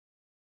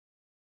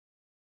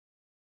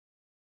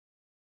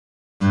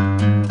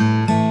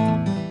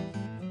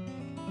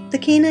The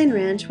Canine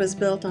Ranch was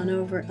built on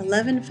over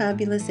 11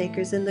 fabulous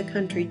acres in the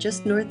country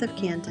just north of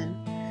Canton.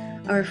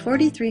 Our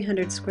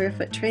 4,300 square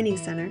foot training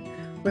center,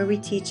 where we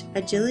teach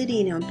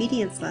agility and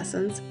obedience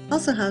lessons,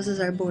 also houses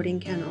our boarding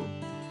kennel.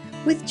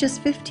 With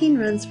just 15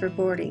 runs for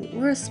boarding,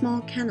 we're a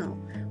small kennel,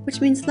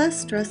 which means less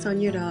stress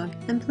on your dog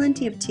and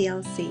plenty of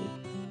TLC.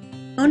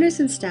 Owners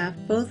and staff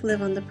both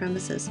live on the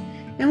premises,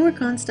 and we're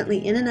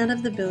constantly in and out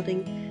of the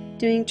building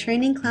doing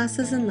training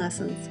classes and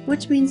lessons,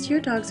 which means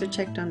your dogs are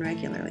checked on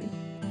regularly.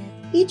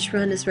 Each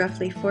run is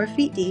roughly 4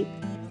 feet deep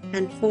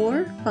and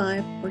 4,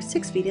 5, or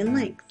 6 feet in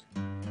length.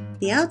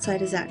 The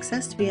outside is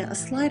accessed via a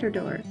slider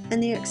door,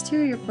 and the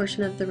exterior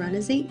portion of the run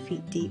is 8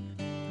 feet deep.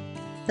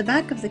 The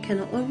back of the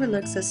kennel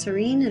overlooks a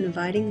serene and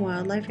inviting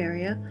wildlife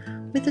area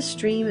with a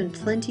stream and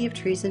plenty of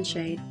trees and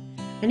shade,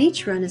 and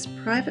each run is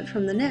private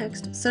from the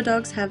next, so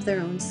dogs have their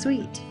own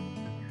suite.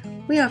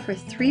 We offer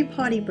 3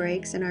 potty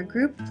breaks in our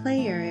group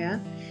play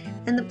area,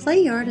 and the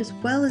play yard as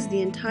well as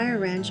the entire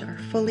ranch are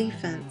fully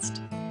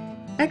fenced.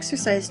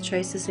 Exercise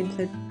choices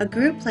include a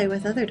group play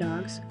with other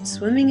dogs,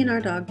 swimming in our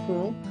dog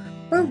pool,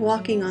 or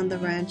walking on the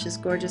ranch's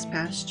gorgeous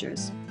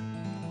pastures.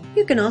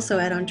 You can also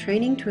add on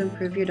training to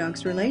improve your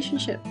dog's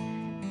relationship,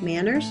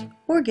 manners,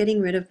 or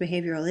getting rid of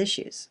behavioral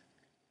issues.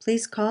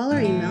 Please call or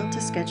email to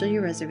schedule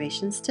your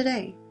reservations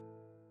today.